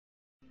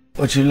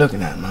What you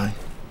looking at, man?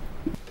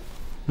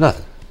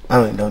 Nothing.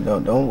 I mean,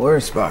 don't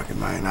worry, Sparky,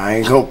 man. I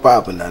ain't gonna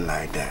pop or nothing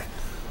like that.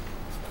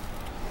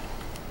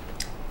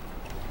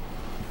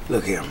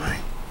 Look here, man.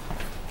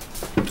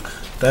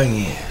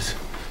 Thing is,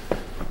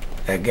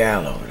 that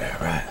gal over there,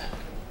 right?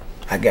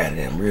 I got it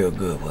in real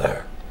good with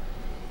her.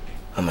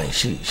 I mean,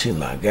 she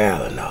my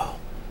gal and all,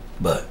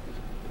 but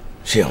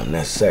she don't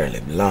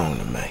necessarily belong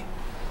to me.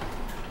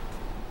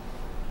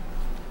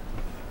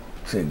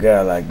 See, a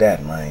girl like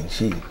that, man,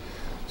 she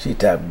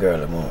type of girl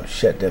that wanna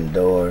shut them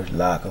doors,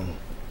 lock them,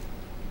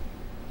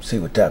 see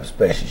what type of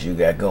specials you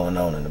got going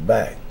on in the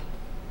back.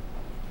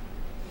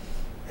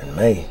 And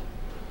me,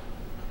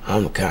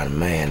 I'm the kind of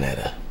man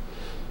that'll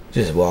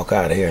just walk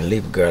out of here and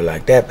leave a girl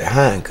like that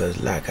behind,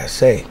 cause like I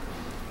say,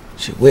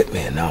 she with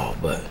me and all,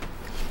 but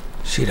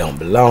she don't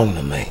belong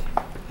to me,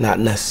 not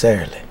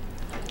necessarily.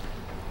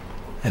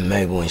 And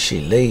maybe when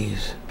she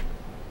leaves,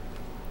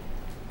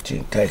 she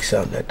can take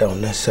something that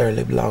don't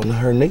necessarily belong to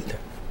her neither.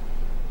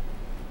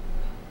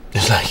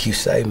 Just like you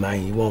say,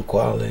 man, you want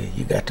quality,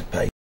 you got to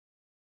pay